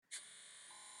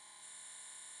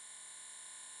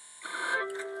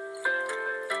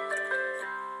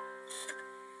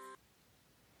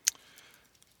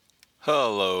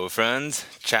Hello friends,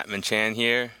 Chapman Chan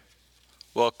here.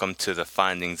 Welcome to the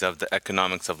findings of the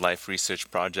Economics of Life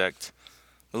Research Project,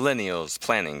 Millennials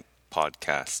Planning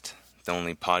Podcast, the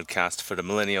only podcast for the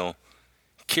millennial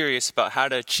curious about how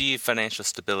to achieve financial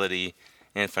stability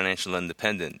and financial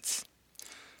independence.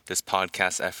 This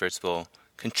podcast efforts will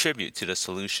contribute to the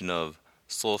solution of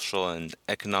social and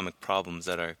economic problems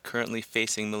that are currently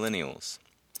facing millennials.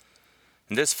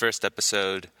 In this first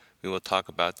episode, we will talk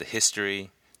about the history,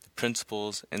 the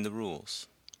principles, and the rules.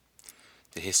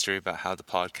 The history about how the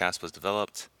podcast was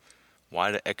developed,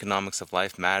 why the economics of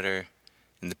life matter,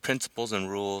 and the principles and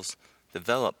rules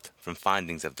developed from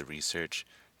findings of the research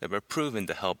that were proven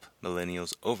to help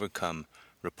millennials overcome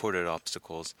reported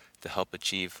obstacles to help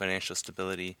achieve financial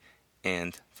stability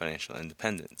and financial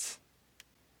independence.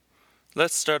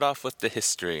 Let's start off with the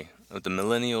history of the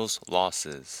millennials'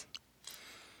 losses.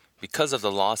 Because of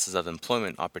the losses of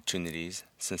employment opportunities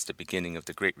since the beginning of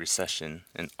the Great Recession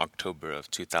in October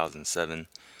of 2007,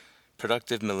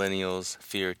 productive millennials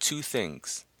fear two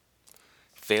things: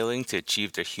 failing to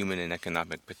achieve their human and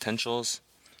economic potentials,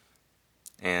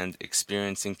 and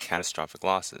experiencing catastrophic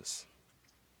losses.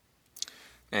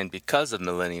 And because of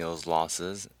millennials'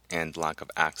 losses and lack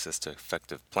of access to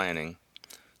effective planning,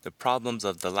 the problems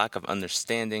of the lack of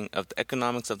understanding of the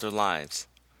economics of their lives,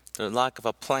 their lack of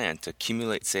a plan to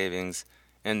accumulate savings,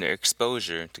 and their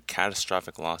exposure to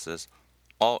catastrophic losses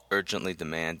all urgently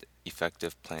demand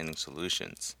effective planning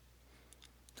solutions.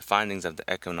 The findings of the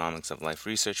Economics of Life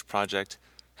Research Project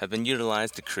have been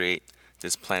utilized to create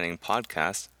this planning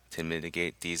podcast to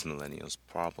mitigate these millennials'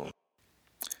 problems.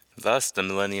 Thus, the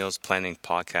Millennials Planning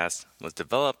Podcast was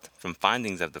developed from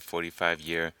findings of the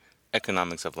 45-year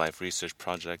Economics of Life Research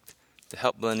Project to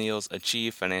help millennials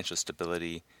achieve financial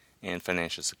stability and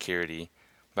financial security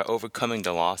by overcoming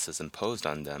the losses imposed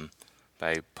on them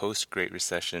by post-Great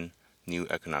Recession New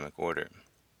Economic Order.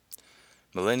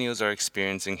 Millennials are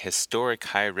experiencing historic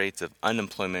high rates of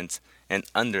unemployment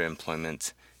and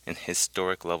underemployment and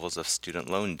historic levels of student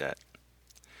loan debt.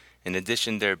 In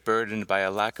addition, they're burdened by a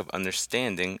lack of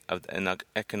understanding of the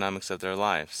economics of their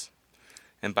lives,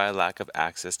 and by a lack of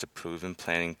access to proven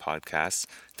planning podcasts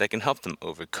that can help them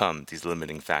overcome these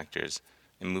limiting factors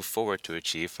and move forward to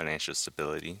achieve financial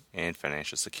stability and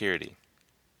financial security.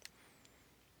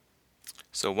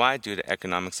 So why do the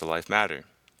economics of life matter?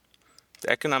 The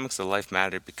economics of life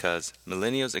matter because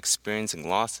millennials experiencing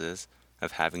losses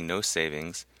of having no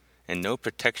savings and no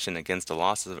protection against the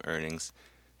losses of earnings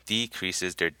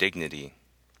decreases their dignity.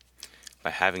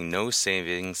 By having no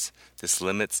savings, this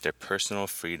limits their personal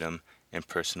freedom and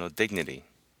personal dignity.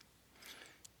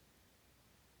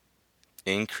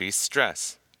 Increased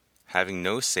stress. Having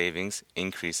no savings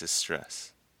increases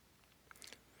stress.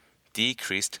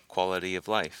 Decreased quality of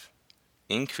life.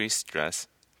 Increased stress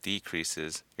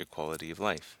decreases your quality of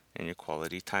life and your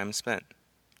quality time spent.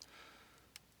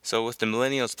 So with the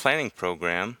Millennials Planning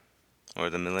Program, or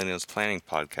the Millennials Planning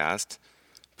Podcast,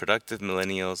 productive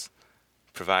millennials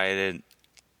provided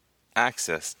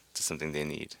access to something they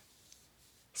need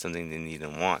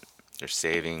and want: their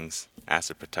savings,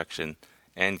 asset protection,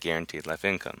 and guaranteed life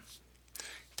income.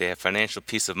 They have financial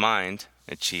peace of mind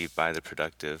achieved by the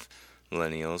productive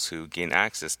millennials who gain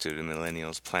access to the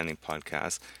Millennials Planning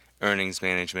Podcast, earnings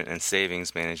management, and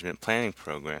savings management planning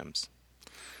programs.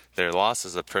 Their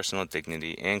losses of personal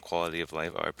dignity and quality of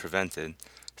life are prevented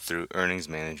through earnings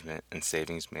management and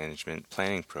savings management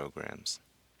planning programs.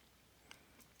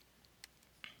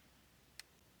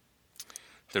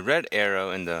 The red arrow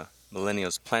in the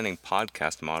Millennials Planning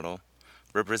Podcast model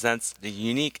represents the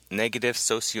unique negative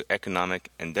socioeconomic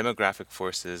and demographic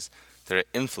forces that are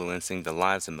influencing the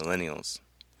lives of millennials.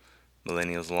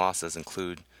 Millennials' losses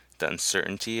include the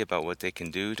uncertainty about what they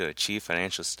can do to achieve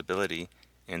financial stability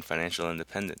and financial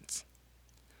independence.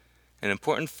 An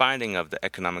important finding of the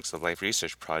Economics of Life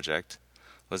Research Project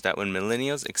was that when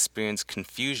millennials experience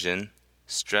confusion,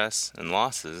 stress, and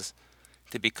losses,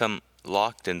 they become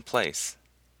locked in place.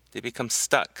 They become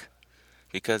stuck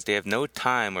because they have no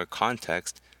time or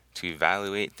context to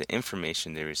evaluate the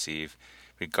information they receive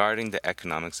regarding the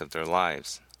economics of their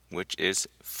lives, which is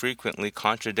frequently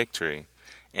contradictory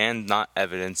and not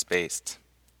evidence-based.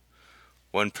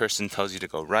 One person tells you to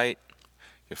go right,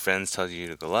 your friends tell you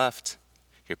to go left,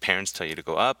 your parents tell you to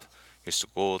go up, your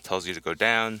school tells you to go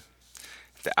down.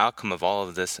 The outcome of all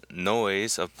of this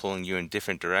noise of pulling you in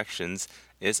different directions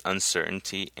is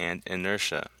uncertainty and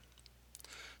inertia.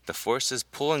 The forces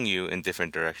pulling you in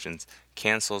different directions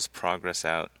cancels progress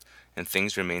out, and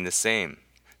things remain the same.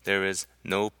 There is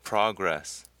no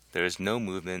progress. There is no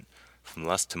movement from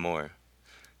less to more.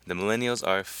 The millennials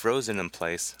are frozen in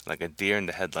place like a deer in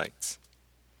the headlights.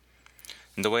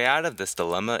 And the way out of this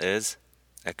dilemma is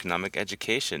economic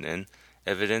education and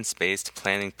evidence-based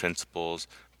planning principles,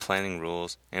 planning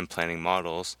rules, and planning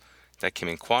models that can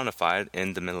be quantified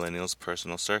in the millennials'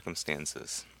 personal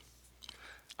circumstances.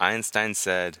 Einstein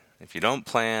said, "If you don't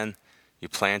plan, you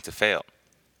plan to fail."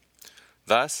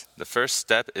 Thus, the first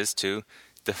step is to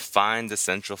define the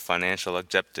central financial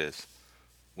objective.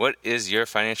 What is your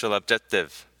financial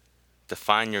objective?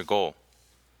 Define your goal.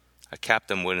 A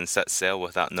captain wouldn't set sail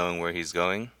without knowing where he's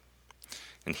going.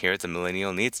 And here the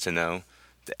millennial needs to know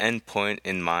the end point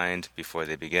in mind before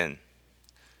they begin.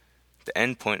 The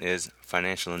end point is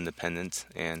financial independence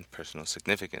and personal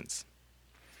significance.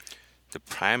 The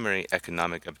primary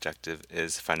economic objective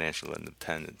is financial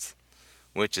independence,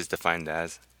 which is defined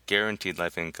as guaranteed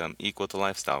life income equal to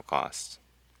lifestyle costs.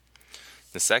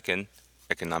 The second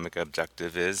economic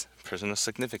objective is personal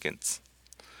significance,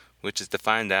 which is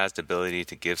defined as the ability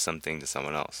to give something to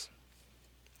someone else.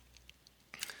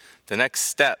 The next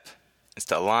step is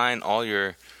to align all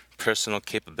your personal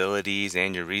capabilities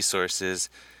and your resources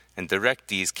and direct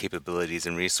these capabilities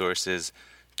and resources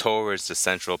towards the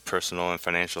central personal and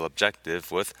financial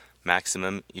objective with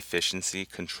maximum efficiency,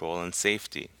 control, and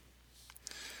safety.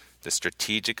 The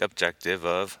strategic objective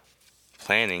of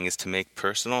planning is to make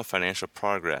personal and financial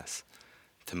progress,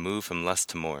 to move from less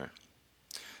to more.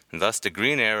 And thus, the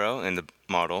green arrow in the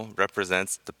model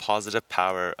represents the positive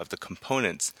power of the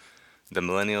components of the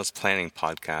Millennials Planning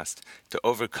Podcast to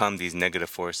overcome these negative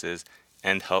forces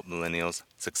and help millennials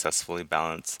successfully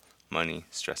balance money,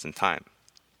 stress, and time.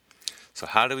 So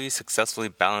how do we successfully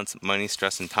balance money,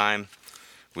 stress, and time?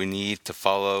 We need to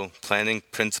follow planning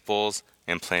principles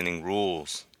and planning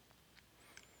rules.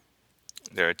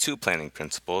 There are 2 planning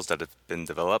principles that have been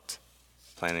developed.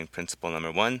 Planning principle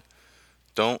number 1,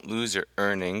 don't lose your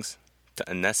earnings to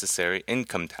unnecessary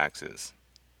income taxes.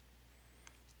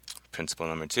 Principle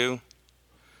number 2,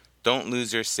 don't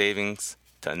lose your savings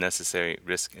to unnecessary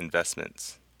risk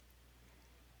investments.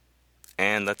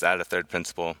 And let's add a third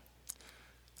principle.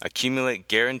 Accumulate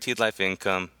guaranteed life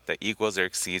income that equals or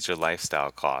exceeds your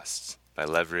lifestyle costs by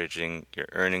leveraging your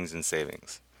earnings and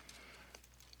savings.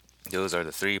 Those are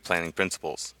the 3 planning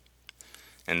principles.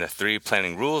 And the 3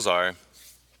 planning rules are: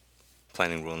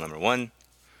 planning rule number 1,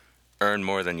 earn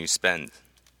more than you spend.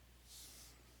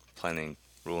 Planning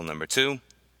rule number 2,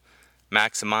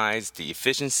 maximize the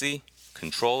efficiency,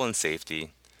 control, and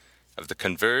safety of the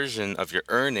conversion of your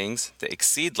earnings that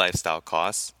exceed lifestyle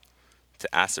costs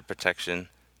to asset protection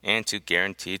and to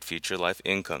guaranteed future life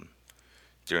income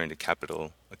during the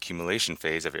capital accumulation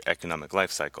phase of your economic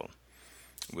life cycle.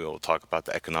 We will talk about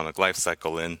the economic life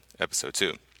cycle in episode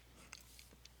 2.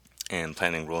 And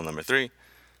planning rule number 3,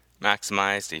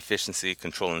 maximize the efficiency,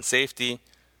 control, and safety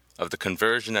of the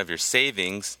conversion of your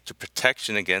savings to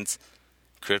protection against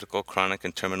critical, chronic,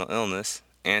 and terminal illness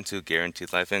and to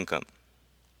guaranteed life income.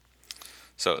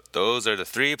 So those are the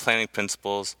 3 planning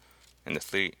principles and the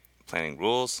 3 planning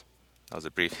rules. That was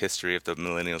a brief history of the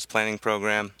Millennials Planning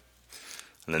Program.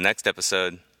 In the next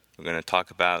episode, we're going to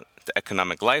talk about the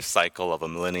economic life cycle of a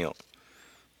millennial,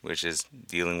 which is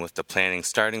dealing with the planning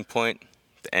starting point,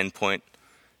 the end point,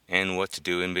 and what to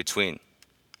do in between.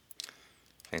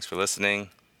 Thanks for listening.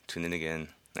 Tune in again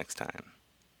next time.